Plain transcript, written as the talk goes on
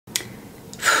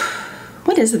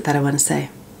is it that I want to say?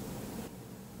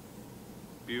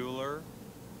 Bueller.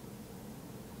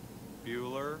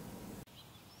 Bueller.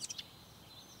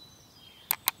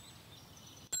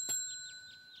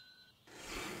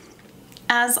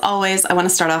 As always, I want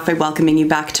to start off by welcoming you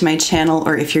back to my channel,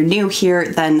 or if you're new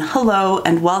here, then hello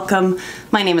and welcome.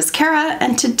 My name is Kara,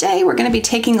 and today we're going to be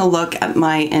taking a look at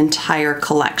my entire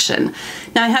collection.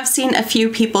 Now, I have seen a few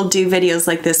people do videos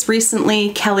like this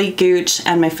recently. Kelly Gooch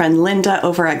and my friend Linda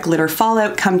over at Glitter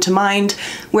Fallout come to mind,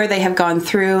 where they have gone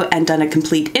through and done a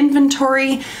complete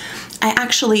inventory. I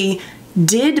actually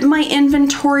did my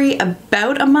inventory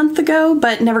about a month ago,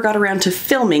 but never got around to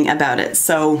filming about it,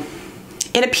 so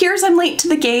it appears I'm late to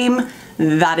the game.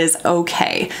 That is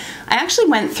okay. I actually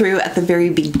went through at the very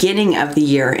beginning of the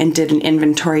year and did an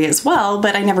inventory as well,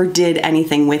 but I never did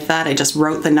anything with that. I just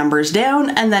wrote the numbers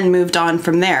down and then moved on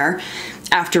from there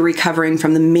after recovering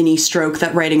from the mini stroke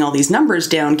that writing all these numbers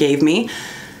down gave me.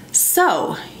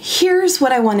 So here's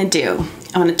what I want to do.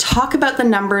 I want to talk about the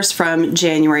numbers from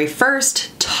January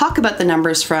 1st, talk about the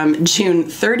numbers from June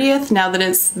 30th, now that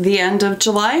it's the end of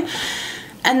July.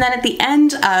 And then at the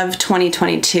end of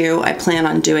 2022, I plan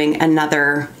on doing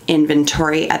another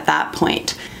inventory at that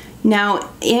point. Now,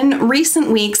 in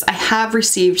recent weeks, I have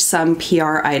received some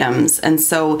PR items, and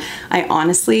so I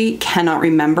honestly cannot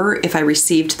remember if I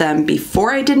received them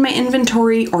before I did my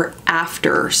inventory or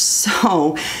after.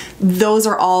 So those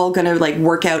are all gonna like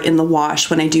work out in the wash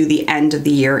when I do the end of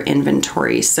the year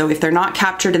inventory. So if they're not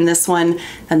captured in this one,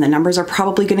 then the numbers are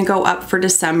probably gonna go up for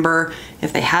December.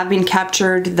 If they have been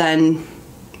captured, then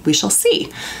we shall see.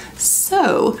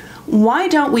 So why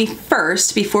don't we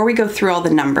first, before we go through all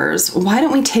the numbers, why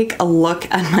don't we take a look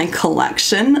at my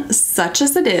collection, such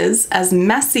as it is, as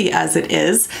messy as it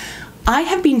is. I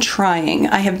have been trying,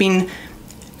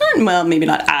 well, maybe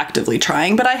not actively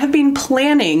trying, but I have been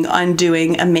planning on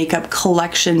doing a makeup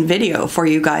collection video for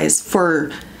you guys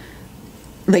for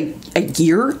like a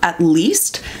year at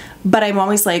least. But I'm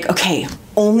always like, okay,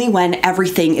 only when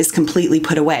everything is completely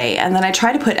put away. And then I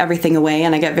try to put everything away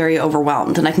and I get very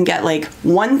overwhelmed, and I can get like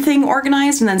one thing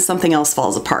organized and then something else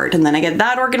falls apart. And then I get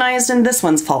that organized and this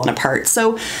one's fallen apart.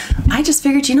 So I just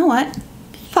figured, you know what?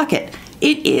 Fuck it.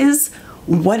 It is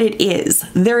what it is.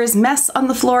 There is mess on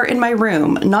the floor in my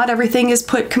room. Not everything is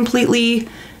put completely,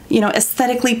 you know,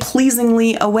 aesthetically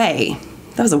pleasingly away.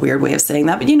 That was a weird way of saying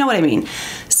that, but you know what I mean.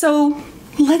 So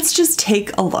let's just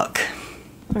take a look.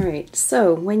 All right,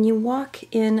 so when you walk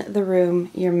in the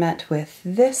room, you're met with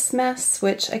this mess,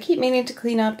 which I keep meaning to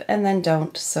clean up and then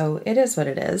don't, so it is what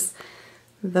it is.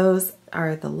 Those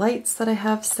are the lights that I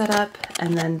have set up,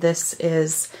 and then this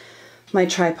is my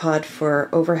tripod for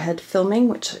overhead filming,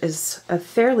 which is a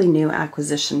fairly new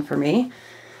acquisition for me.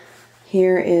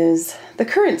 Here is the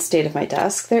current state of my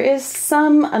desk. There is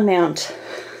some amount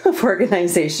of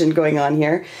organization going on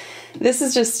here. This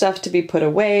is just stuff to be put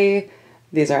away.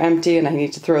 These are empty and I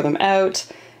need to throw them out.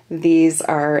 These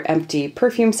are empty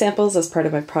perfume samples as part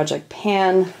of my project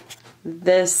pan.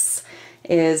 This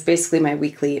is basically my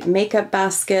weekly makeup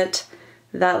basket.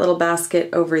 That little basket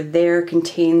over there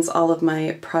contains all of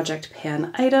my project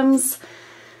pan items.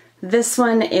 This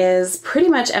one is pretty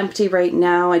much empty right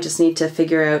now. I just need to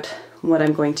figure out what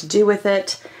I'm going to do with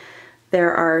it.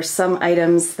 There are some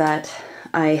items that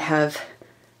I have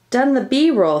done the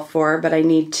B-roll for, but I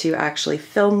need to actually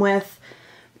film with.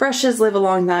 Brushes live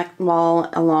along that wall,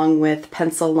 along with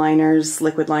pencil liners,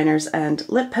 liquid liners, and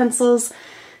lip pencils.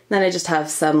 Then I just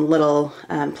have some little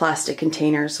plastic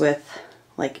containers with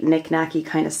like knick-knacky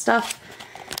kind of stuff.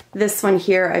 This one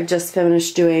here I've just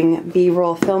finished doing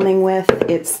B-roll filming with.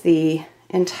 It's the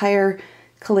entire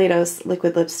Kaleidos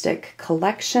liquid lipstick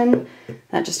collection.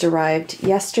 That just arrived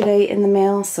yesterday in the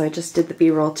mail, so I just did the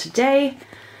B-roll today.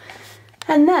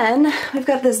 And then we've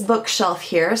got this bookshelf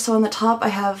here. So on the top I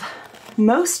have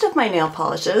most of my nail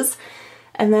polishes,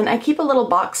 and then I keep a little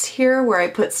box here where I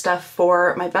put stuff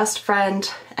for my best friend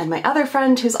and my other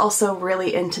friend who's also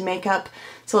really into makeup.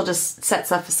 So I'll just set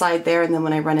stuff aside there, and then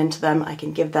when I run into them I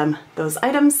can give them those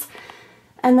items.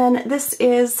 And then this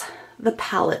is the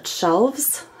palette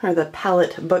shelves, or the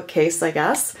palette bookcase, I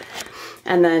guess.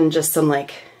 And then just some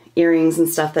like earrings and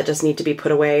stuff that just need to be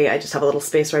put away. I just have a little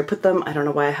space where I put them. I don't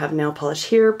know why I have nail polish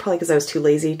here, probably because I was too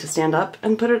lazy to stand up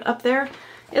and put it up there,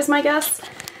 is my guess.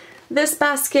 This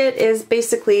basket is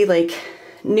basically like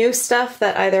new stuff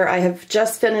that either I have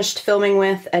just finished filming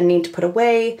with and need to put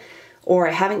away, or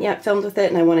I haven't yet filmed with it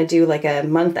and I want to do like a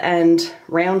month-end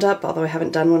roundup, although I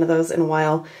haven't done one of those in a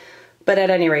while. But at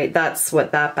any rate, that's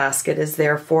what that basket is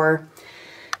there for.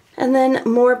 And then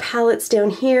more palettes down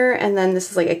here, and then this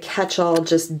is like a catch-all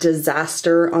just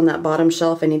disaster on that bottom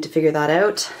shelf. I need to figure that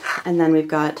out. And then we've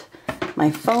got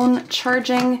my phone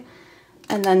charging,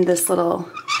 and then this little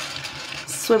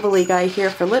swivelly guy here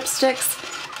for lipsticks.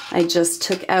 I just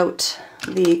took out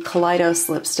the Kaleidos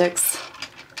lipsticks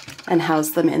and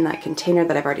housed them in that container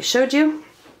that I've already showed you.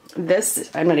 This,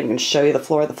 I'm not even going to show you the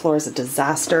floor. The floor is a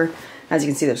disaster. As you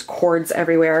can see, there's cords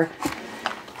everywhere.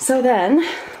 So then,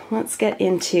 let's get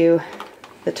into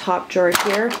the top drawer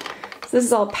here. So this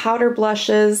is all powder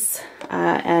blushes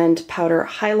and powder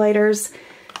highlighters.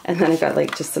 And then I've got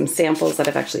like just some samples that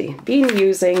I've actually been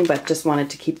using, but just wanted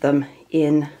to keep them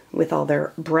in with all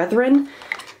their brethren.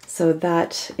 So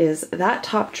that is that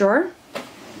top drawer.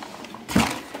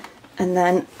 And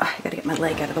then, I gotta get my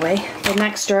leg out of the way. The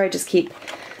next drawer, I just keep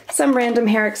some random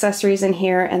hair accessories in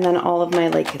here, and then all of my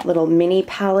like little mini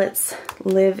palettes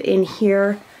live in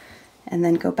here. And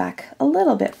then go back a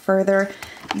little bit further.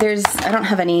 I don't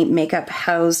have any makeup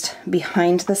housed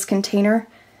behind this container,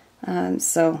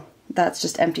 so that's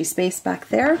just empty space back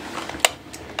there.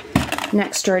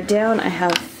 Next drawer down, I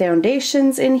have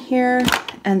foundations in here,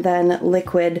 and then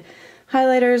liquid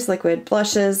highlighters, liquid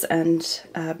blushes, and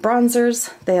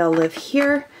bronzers. They all live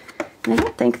here. And I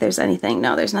don't think there's anything,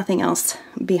 no, there's nothing else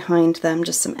behind them,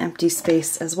 just some empty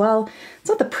space as well. It's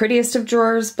not the prettiest of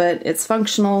drawers, but it's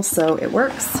functional, so it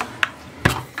works.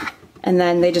 And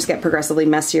then they just get progressively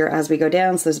messier as we go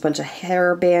down. So there's a bunch of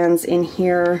hair bands in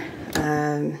here,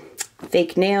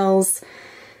 fake nails.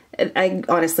 I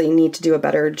honestly need to do a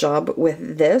better job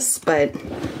with this, but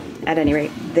at any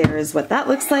rate, there's what that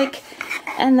looks like.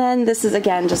 And then this is,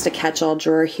 again, just a catch-all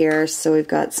drawer here. So we've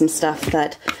got some stuff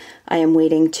that I am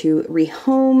waiting to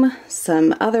rehome,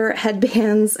 some other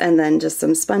headbands, and then just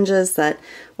some sponges that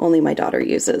only my daughter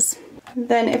uses.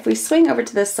 Then if we swing over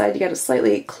to this side, you get a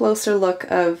slightly closer look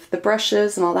of the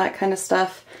brushes and all that kind of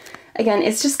stuff. Again,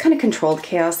 it's just kind of controlled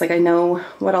chaos. Like, I know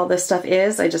what all this stuff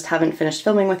is, I just haven't finished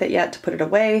filming with it yet to put it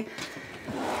away.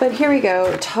 But here we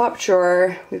go, top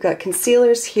drawer. We've got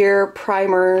concealers here,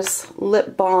 primers,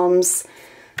 lip balms,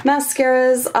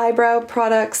 mascaras, eyebrow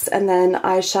products, and then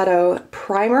eyeshadow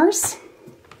primers.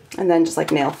 And then just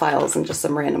like nail files and just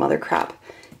some random other crap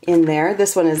in there.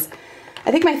 This one is,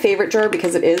 I think, my favorite drawer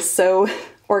because it is so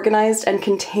organized and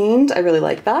contained. I really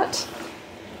like that.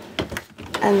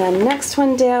 And then next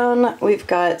one down, we've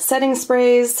got setting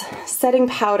sprays, setting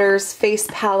powders, face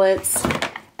palettes,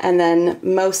 and then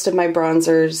most of my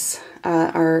bronzers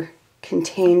are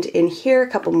contained in here. A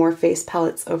couple more face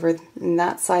palettes over in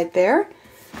that side there.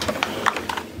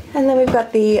 And then we've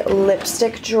got the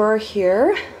lipstick drawer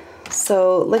here.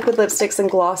 So liquid lipsticks and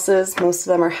glosses, most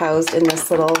of them are housed in this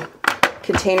little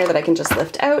container that I can just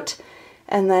lift out.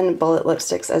 And then bullet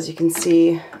lipsticks, as you can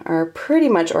see, are pretty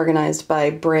much organized by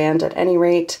brand at any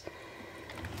rate.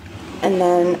 And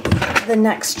then the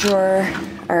next drawer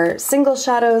are single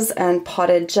shadows and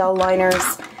potted gel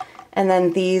liners. And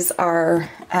then these are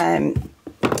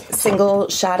single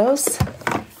shadows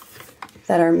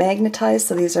that are magnetized.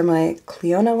 So these are my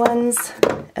Cliona ones.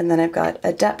 And then I've got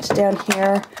Adept down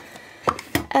here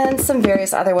and some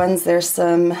various other ones. There's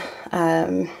some,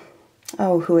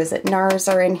 oh, who is it? NARS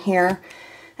are in here.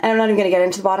 And I'm not even going to get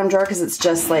into the bottom drawer because it's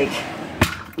just like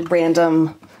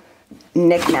random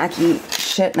knick-knacky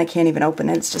shit and I can't even open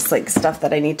it. It's just like stuff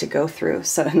that I need to go through.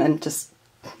 So, and then just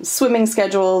swimming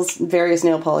schedules, various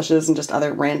nail polishes, and just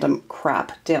other random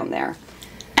crap down there.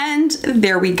 And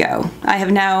there we go. I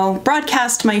have now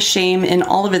broadcast my shame in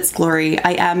all of its glory.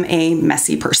 I am a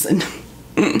messy person.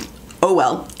 Oh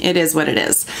well, it is what it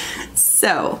is.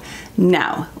 So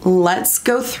now let's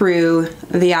go through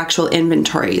the actual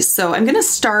inventory. So I'm gonna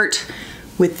start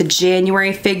with the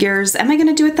January figures. Am I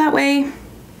gonna do it that way?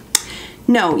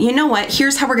 No, you know what?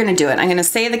 Here's how we're gonna do it. I'm gonna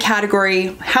say the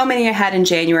category, how many I had in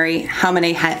January, how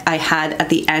many I had at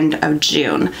the end of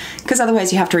June, because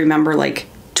otherwise you have to remember like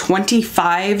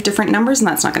 25 different numbers and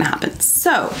that's not gonna happen.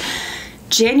 So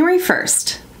January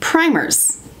 1st,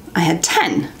 primers, I had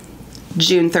 10.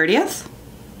 June 30th,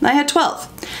 I had 12.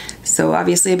 So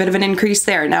obviously a bit of an increase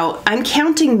there. Now I'm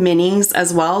counting minis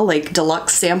as well, like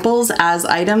deluxe samples as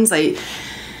items. It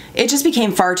just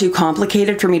became far too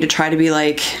complicated for me to try to be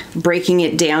like breaking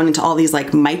it down into all these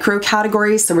like micro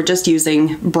categories. So we're just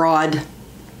using broad,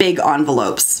 big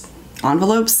envelopes.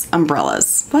 Envelopes,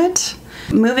 umbrellas, what?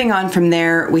 Moving on from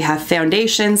there, we have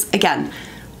foundations. Again,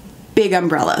 big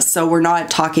umbrellas. So we're not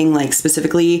talking like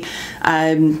specifically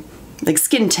like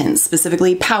skin tints,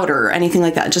 specifically powder or anything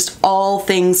like that. Just all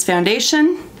things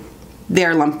foundation,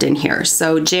 they're lumped in here.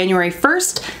 So January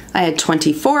 1st, I had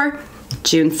 24.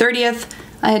 June 30th,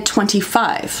 I had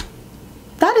 25.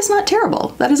 That is not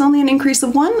terrible. That is only an increase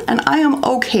of 1, and I am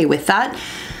okay with that.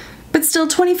 But still,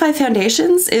 25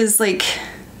 foundations is like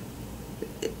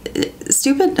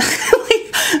stupid.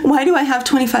 Like, why why do I have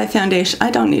 25 foundation?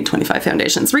 I don't need 25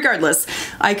 foundations. Regardless,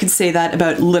 I could say that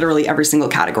about literally every single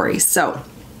category. So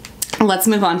let's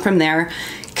move on from there.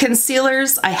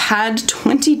 Concealers, I had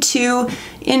 22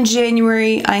 in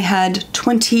January. I had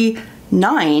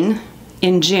 29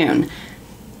 in June.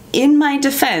 In my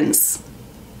defense,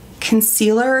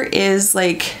 concealer is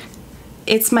like,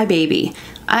 it's my baby.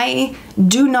 I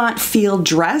do not feel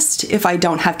dressed if I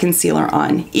don't have concealer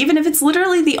on. Even if it's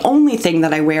literally the only thing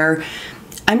that I wear,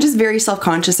 I'm just very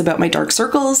self-conscious about my dark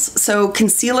circles. So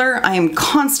concealer, I am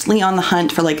constantly on the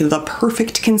hunt for like the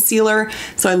perfect concealer.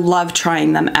 So I love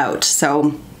trying them out.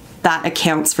 So that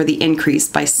accounts for the increase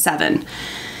by 7.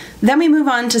 Then we move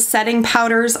on to setting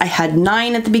powders. I had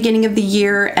 9 at the beginning of the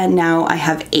year and now I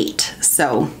have 8.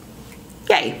 So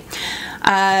yay.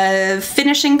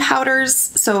 Finishing powders.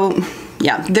 So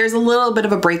yeah, there's a little bit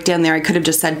of a breakdown there. I could have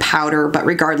just said powder, but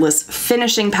regardless,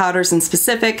 finishing powders in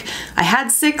specific, I had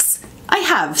 6, I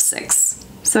have 6.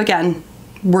 So again,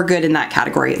 we're good in that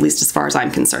category, at least as far as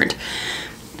I'm concerned.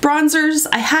 Bronzers,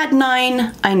 I had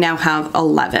 9, I now have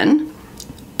 11.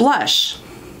 Blush.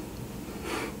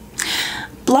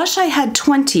 Blush, I had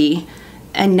 20,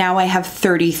 and now I have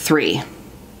 33.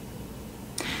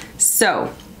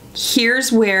 So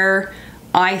here's where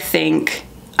I think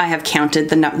I have counted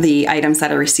the items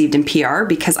that I received in PR,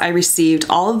 because I received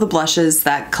all of the blushes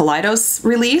that Kaleidos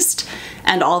released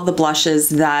and all of the blushes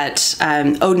that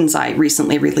Odin's Eye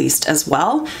recently released as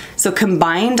well. So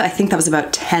combined, I think that was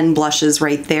about 10 blushes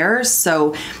right there.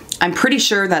 So I'm pretty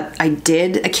sure that I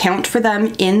did account for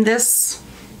them in this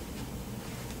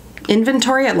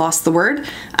inventory. I lost the word,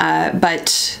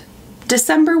 but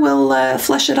December will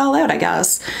flesh it all out, I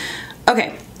guess.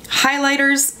 Okay.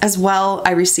 Highlighters as well,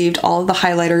 I received all of the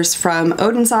highlighters from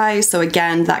Odin's Eye, so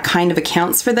again, that kind of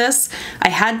accounts for this. I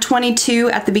had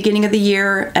 22 at the beginning of the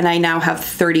year, and I now have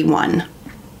 31.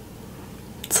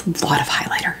 It's a lot of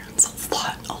highlighter. It's a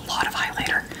lot of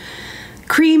highlighter.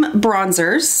 Cream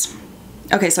bronzers.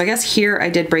 Okay, so I guess here I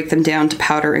did break them down to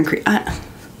powder and cream.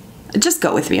 Just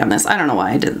go with me on this. I don't know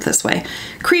why I did it this way.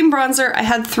 Cream bronzer, I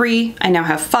had 3, I now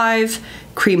have 5.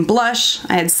 Cream blush,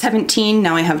 I had 17,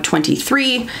 now I have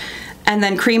 23. And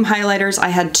then cream highlighters, I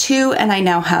had 2 and I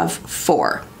now have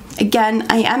 4. Again,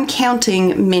 I am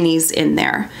counting minis in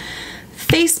there.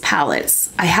 Face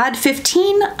palettes, I had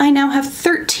 15, I now have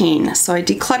 13. So I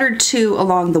decluttered 2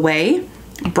 along the way.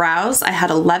 Brows, I had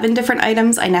 11 different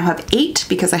items, I now have 8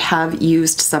 because I have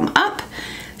used some up.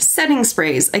 Setting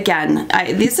sprays, again,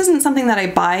 this isn't something that I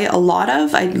buy a lot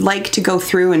of. I like to go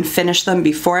through and finish them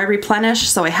before I replenish.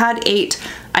 So I had 8,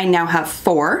 I now have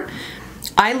 4.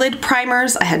 Eyelid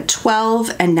primers, I had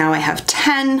 12 and now I have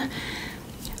 10.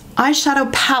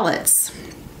 Eyeshadow palettes,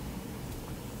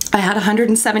 I had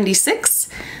 176,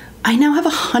 I now have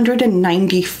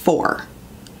 194.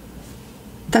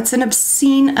 That's an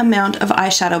obscene amount of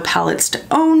eyeshadow palettes to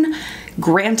own.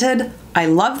 Granted, I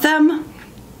love them,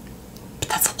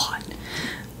 that's a lot.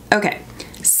 Okay,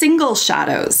 single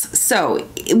shadows. So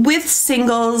with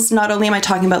singles, not only am I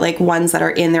talking about like ones that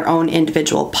are in their own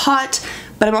individual pot,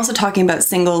 but I'm also talking about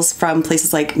singles from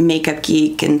places like Makeup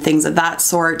Geek and things of that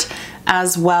sort,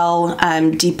 as well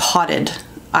depotted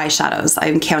eyeshadows.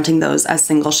 I'm counting those as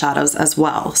single shadows as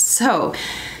well. So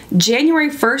January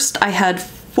 1st, I had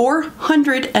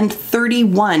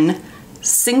 431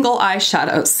 single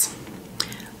eyeshadows.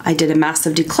 I did a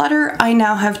massive declutter. I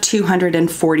now have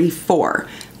 244,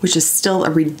 which is still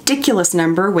a ridiculous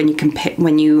number when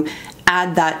you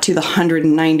add that to the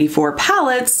 194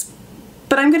 palettes,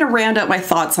 but I'm gonna round out my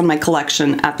thoughts on my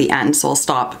collection at the end, so I'll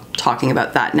stop talking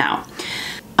about that now.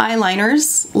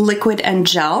 Eyeliners, liquid and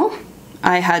gel.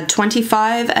 I had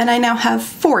 25 and I now have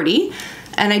 40,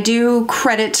 and I do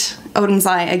credit Odin's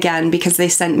Eye again because they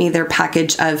sent me their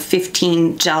package of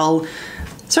 15 gel,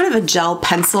 sort of a gel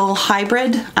pencil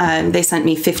hybrid. They sent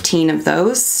me 15 of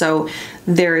those, so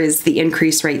there is the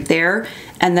increase right there.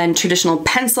 And then traditional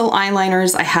pencil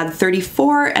eyeliners, I had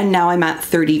 34 and now I'm at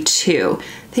 32.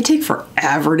 They take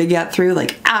forever to get through,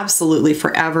 like absolutely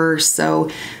forever, so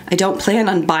I don't plan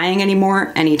on buying any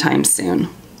more anytime soon.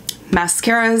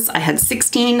 Mascaras, I had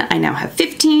 16, I now have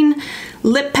 15.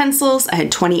 Lip pencils, I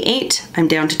had 28, I'm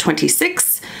down to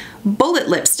 26. Bullet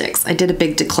lipsticks, I did a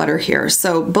big declutter here.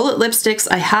 So bullet lipsticks,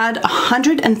 I had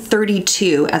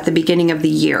 132 at the beginning of the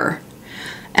year,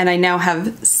 and I now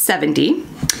have 70.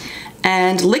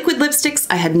 And liquid lipsticks,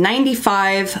 I had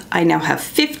 95, I now have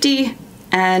 50.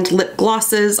 And lip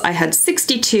glosses, I had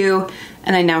 62,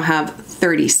 and I now have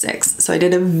 36. So I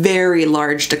did a very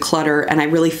large declutter, and I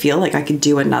really feel like I could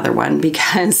do another one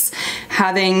because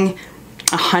having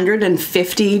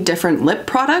 150 different lip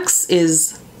products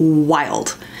is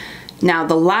wild. Now,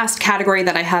 the last category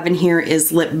that I have in here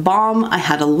is lip balm. I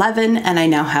had 11 and I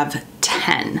now have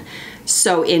 10.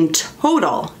 So in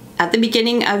total, at the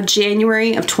beginning of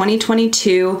January of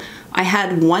 2022, I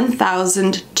had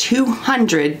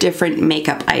 1,200 different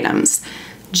makeup items.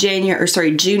 June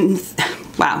 30th,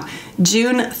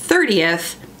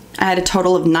 I had a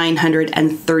total of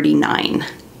 939.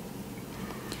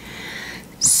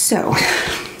 So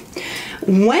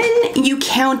when you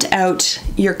count out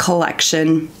your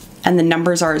collection and the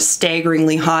numbers are as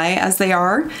staggeringly high as they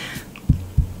are,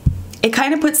 it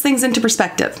kind of puts things into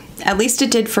perspective. At least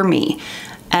it did for me.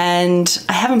 And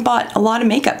I haven't bought a lot of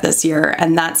makeup this year,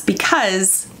 and that's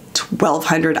because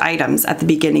 1,200 items at the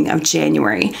beginning of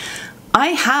January. I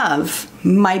have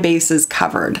my bases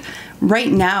covered.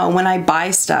 Right now, when I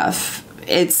buy stuff,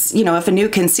 it's, you know, if a new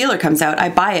concealer comes out, I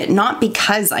buy it not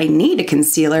because I need a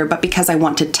concealer, but because I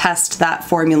want to test that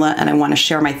formula and I want to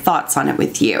share my thoughts on it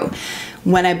with you.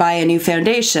 When I buy a new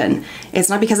foundation, it's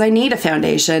not because I need a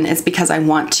foundation, it's because I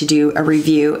want to do a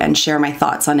review and share my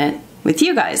thoughts on it with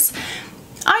you guys.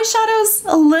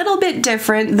 Eyeshadows, a little bit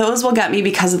different. Those will get me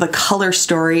because of the color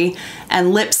story, and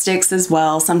lipsticks as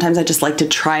well. Sometimes I just like to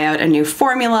try out a new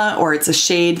formula, or it's a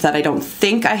shade that I don't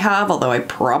think I have, although I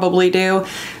probably do.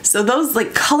 So those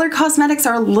like color cosmetics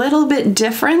are a little bit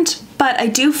different, but I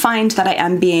do find that I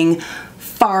am being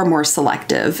far more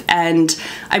selective, and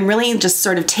I'm really just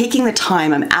sort of taking the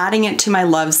time. I'm adding it to my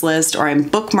loves list, or I'm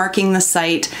bookmarking the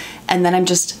site, and then I'm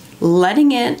just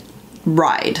letting it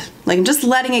ride. Like, I'm just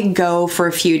letting it go for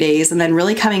a few days and then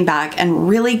really coming back and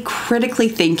really critically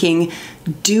thinking,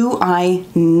 do I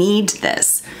need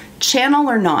this? Channel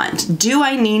or not? Do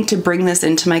I need to bring this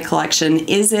into my collection?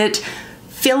 Is it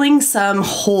filling some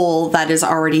hole that is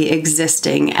already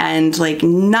existing? And like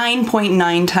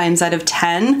 9.9 times out of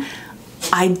 10,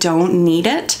 I don't need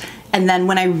it. And then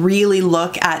when I really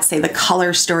look at, say, the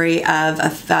color story of a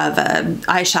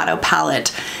eyeshadow palette,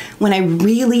 when I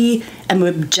really am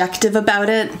objective about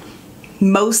it,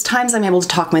 most times I'm able to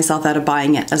talk myself out of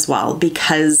buying it as well,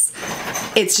 because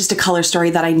it's just a color story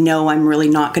that I know I'm really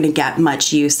not going to get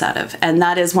much use out of. And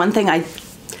that is one thing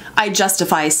I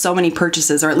justify so many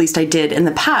purchases, or at least I did in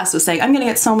the past, was saying, I'm going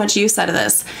to get so much use out of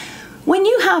this. When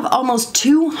you have almost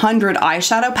 200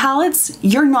 eyeshadow palettes,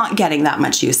 you're not getting that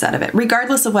much use out of it,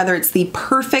 regardless of whether it's the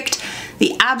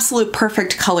absolute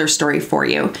perfect color story for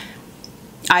you.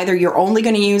 Either you're only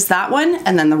going to use that one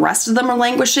and then the rest of them are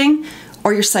languishing,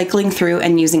 or you're cycling through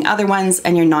and using other ones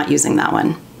and you're not using that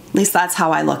one. At least that's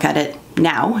how I look at it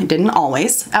now. I didn't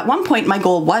always. At one point, my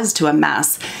goal was to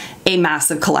amass a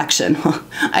massive collection.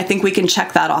 I think we can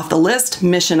check that off the list.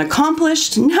 Mission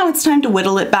accomplished. Now it's time to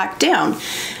whittle it back down.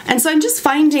 And so I'm just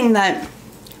finding that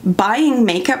buying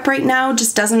makeup right now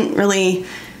just doesn't really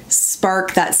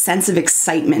spark that sense of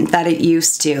excitement that it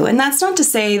used to. And that's not to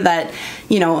say that,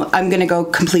 you know, I'm gonna go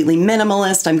completely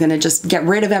minimalist, I'm gonna just get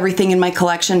rid of everything in my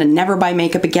collection and never buy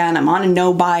makeup again, I'm on a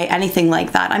no buy, anything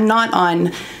like that. I'm not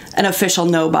on an official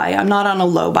no buy, I'm not on a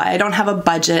low buy, I don't have a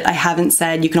budget, I haven't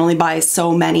said you can only buy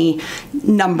so many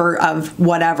number of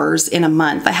whatevers in a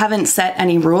month. I haven't set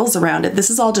any rules around it. This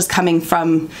is all just coming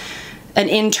from an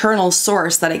internal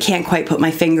source that I can't quite put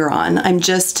my finger on. I'm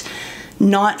just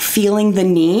not feeling the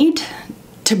need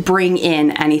to bring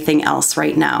in anything else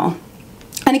right now.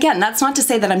 And again, that's not to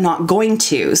say that I'm not going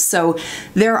to. So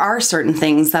there are certain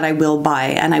things that I will buy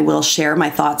and I will share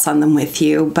my thoughts on them with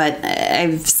you. But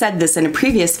I've said this in a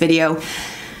previous video,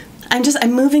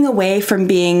 I'm moving away from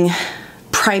being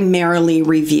primarily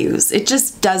reviews. It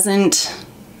just doesn't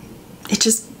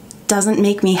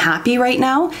make me happy right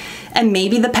now. And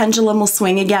maybe the pendulum will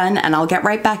swing again and I'll get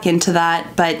right back into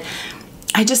that. But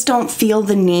I just don't feel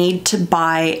the need to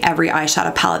buy every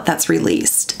eyeshadow palette that's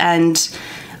released. And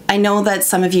I know that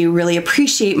some of you really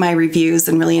appreciate my reviews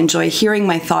and really enjoy hearing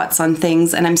my thoughts on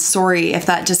things, and I'm sorry if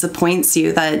that disappoints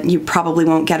you, that you probably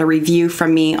won't get a review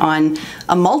from me on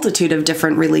a multitude of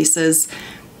different releases.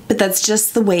 But that's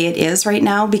just the way it is right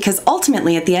now, because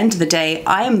ultimately at the end of the day,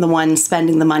 I am the one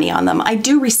spending the money on them. I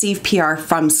do receive PR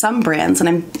from some brands and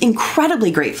I'm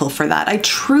incredibly grateful for that. I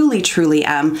truly, truly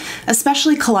am,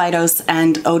 especially Kaleidos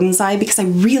and Odin's Eye, because I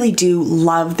really do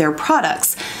love their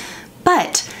products.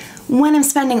 But when I'm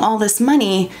spending all this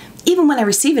money, even when I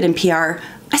receive it in PR,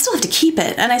 I still have to keep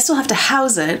it and I still have to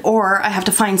house it, or I have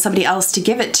to find somebody else to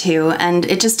give it to, and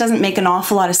it just doesn't make an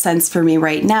awful lot of sense for me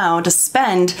right now to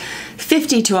spend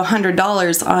 $50 to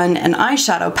 $100 on an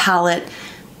eyeshadow palette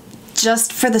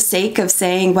just for the sake of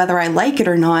saying whether I like it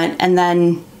or not and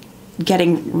then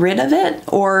getting rid of it,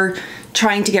 or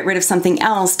trying to get rid of something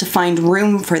else to find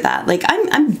room for that. Like,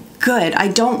 I'm good. I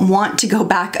don't want to go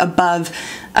back above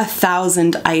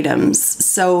 1,000 items.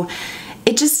 So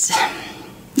it just,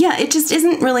 yeah, it just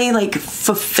isn't really like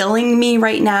fulfilling me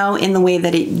right now in the way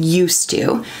that it used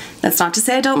to. That's not to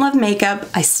say I don't love makeup.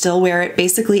 I still wear it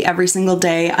basically every single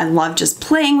day. I love just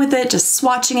playing with it, just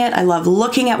swatching it. I love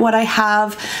looking at what I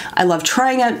have. I love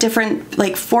trying out different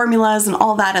like formulas and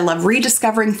all that. I love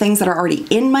rediscovering things that are already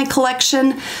in my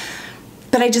collection,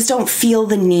 but I just don't feel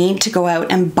the need to go out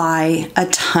and buy a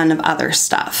ton of other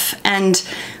stuff. And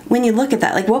when you look at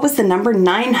that, like what was the number?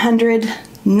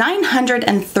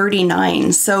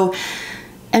 939. So,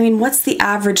 I mean, what's the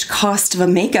average cost of a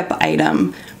makeup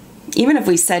item? Even if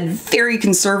we said very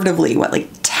conservatively, what,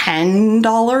 like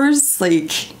 $10?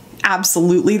 Like,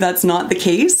 absolutely that's not the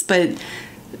case, but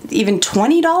even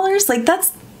 $20? Like,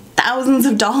 that's thousands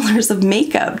of dollars of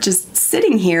makeup just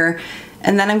sitting here.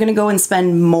 And then I'm gonna go and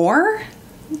spend more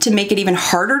to make it even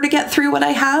harder to get through what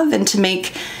I have, and to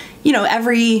make, you know,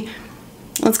 every,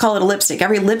 let's call it a lipstick,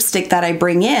 every lipstick that I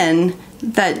bring in,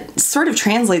 that sort of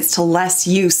translates to less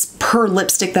use per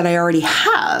lipstick that I already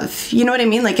have. You know what I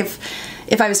mean? Like if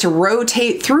I was to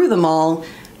rotate through them all,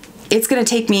 it's gonna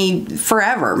take me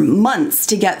forever, months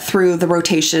to get through the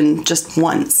rotation just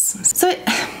once. So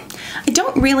I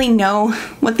don't really know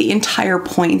what the entire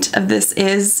point of this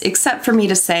is, except for me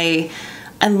to say,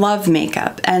 I love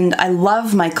makeup and I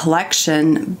love my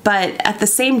collection, but at the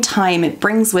same time, it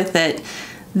brings with it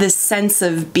this sense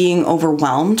of being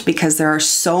overwhelmed because there are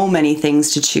so many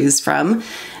things to choose from.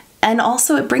 And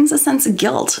also it brings a sense of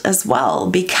guilt as well,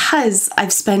 because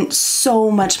I've spent so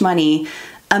much money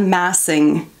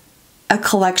amassing a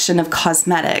collection of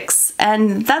cosmetics.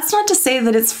 And that's not to say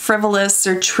that it's frivolous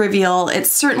or trivial. It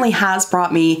certainly has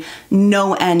brought me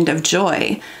no end of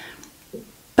joy.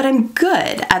 But I'm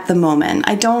good at the moment.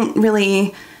 I don't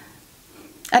really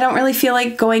feel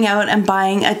like going out and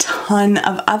buying a ton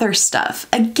of other stuff.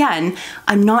 Again,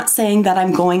 I'm not saying that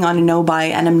I'm going on a no-buy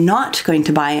and I'm not going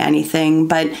to buy anything,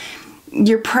 but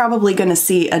you're probably going to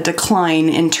see a decline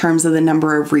in terms of the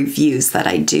number of reviews that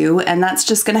I do, and that's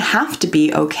just going to have to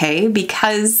be okay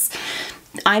because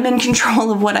I'm in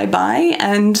control of what I buy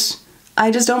and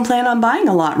I just don't plan on buying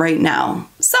a lot right now.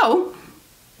 So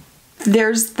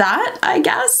there's that, I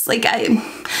guess. Like,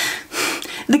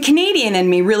 the Canadian in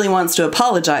me really wants to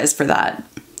apologize for that.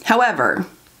 However,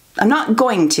 I'm not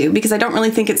going to, because I don't really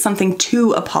think it's something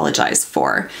to apologize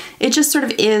for. It just sort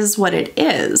of is what it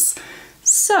is.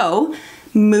 So,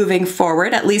 moving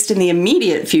forward, at least in the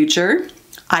immediate future,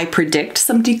 I predict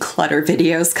some declutter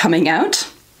videos coming out.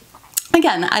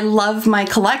 Again, I love my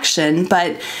collection,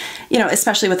 but, you know,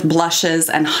 especially with blushes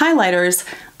and highlighters,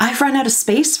 I've run out of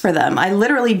space for them. I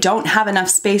literally don't have enough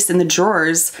space in the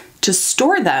drawers to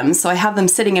store them, so I have them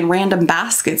sitting in random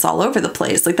baskets all over the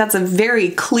place. Like, that's a very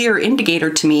clear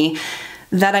indicator to me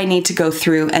that I need to go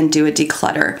through and do a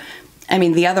declutter. I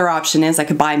mean, the other option is I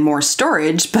could buy more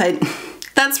storage, but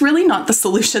that's really not the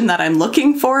solution that I'm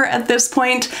looking for at this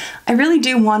point. I really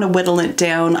do want to whittle it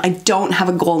down. I don't have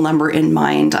a goal number in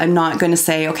mind. I'm not going to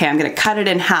say, okay, I'm going to cut it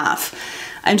in half.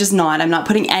 I'm just not. I'm not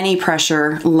putting any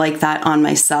pressure like that on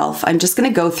myself. I'm just going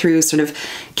to go through sort of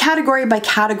category by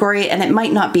category, and it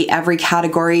might not be every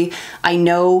category. I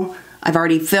know I've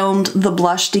already filmed the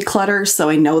blush declutter, so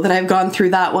I know that I've gone through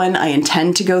that one. I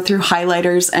intend to go through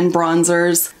highlighters and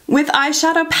bronzers. With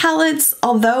eyeshadow palettes,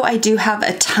 although I do have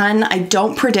a ton, I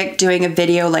don't predict doing a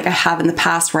video like I have in the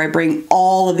past where I bring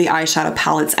all of the eyeshadow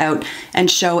palettes out and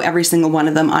show every single one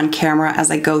of them on camera as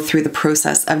I go through the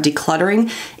process of decluttering,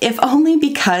 if only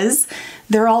because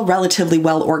they're all relatively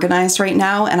well organized right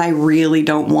now and I really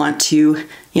don't want to,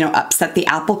 you know, upset the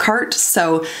apple cart.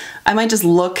 So I might just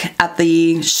look at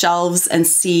the shelves and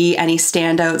see any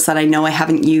standouts that I know I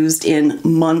haven't used in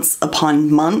months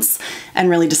upon months and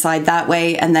really decide that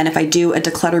way. And then if I do a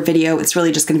declutter video, it's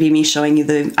really just going to be me showing you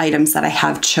the items that I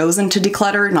have chosen to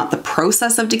declutter, not the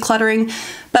process of decluttering.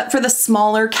 But for the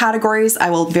smaller categories, I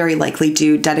will very likely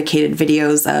do dedicated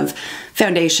videos of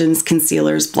foundations,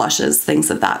 concealers, blushes, things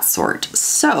of that sort.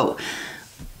 So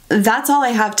that's all I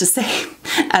have to say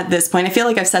at this point. I feel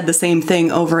like I've said the same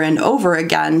thing over and over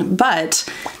again,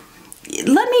 but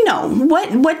let me know.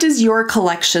 What does your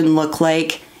collection look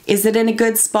like? Is it in a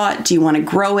good spot? Do you want to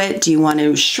grow it? Do you want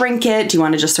to shrink it? Do you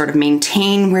want to just sort of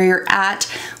maintain where you're at?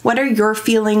 What are your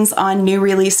feelings on new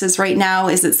releases right now?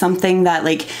 Is it something that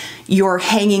like you're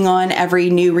hanging on every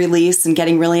new release and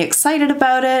getting really excited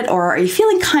about it? Or are you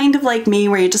feeling kind of like me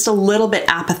where you're just a little bit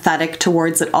apathetic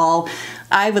towards it all?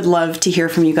 I would love to hear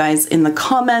from you guys in the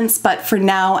comments, but for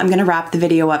now, I'm gonna wrap the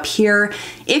video up here.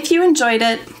 If you enjoyed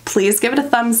it, please give it a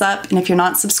thumbs up, and if you're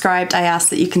not subscribed, I ask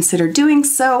that you consider doing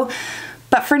so.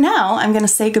 But for now, I'm gonna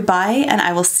say goodbye, and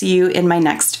I will see you in my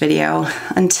next video.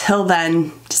 Until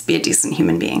then, just be a decent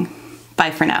human being.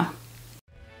 Bye for now.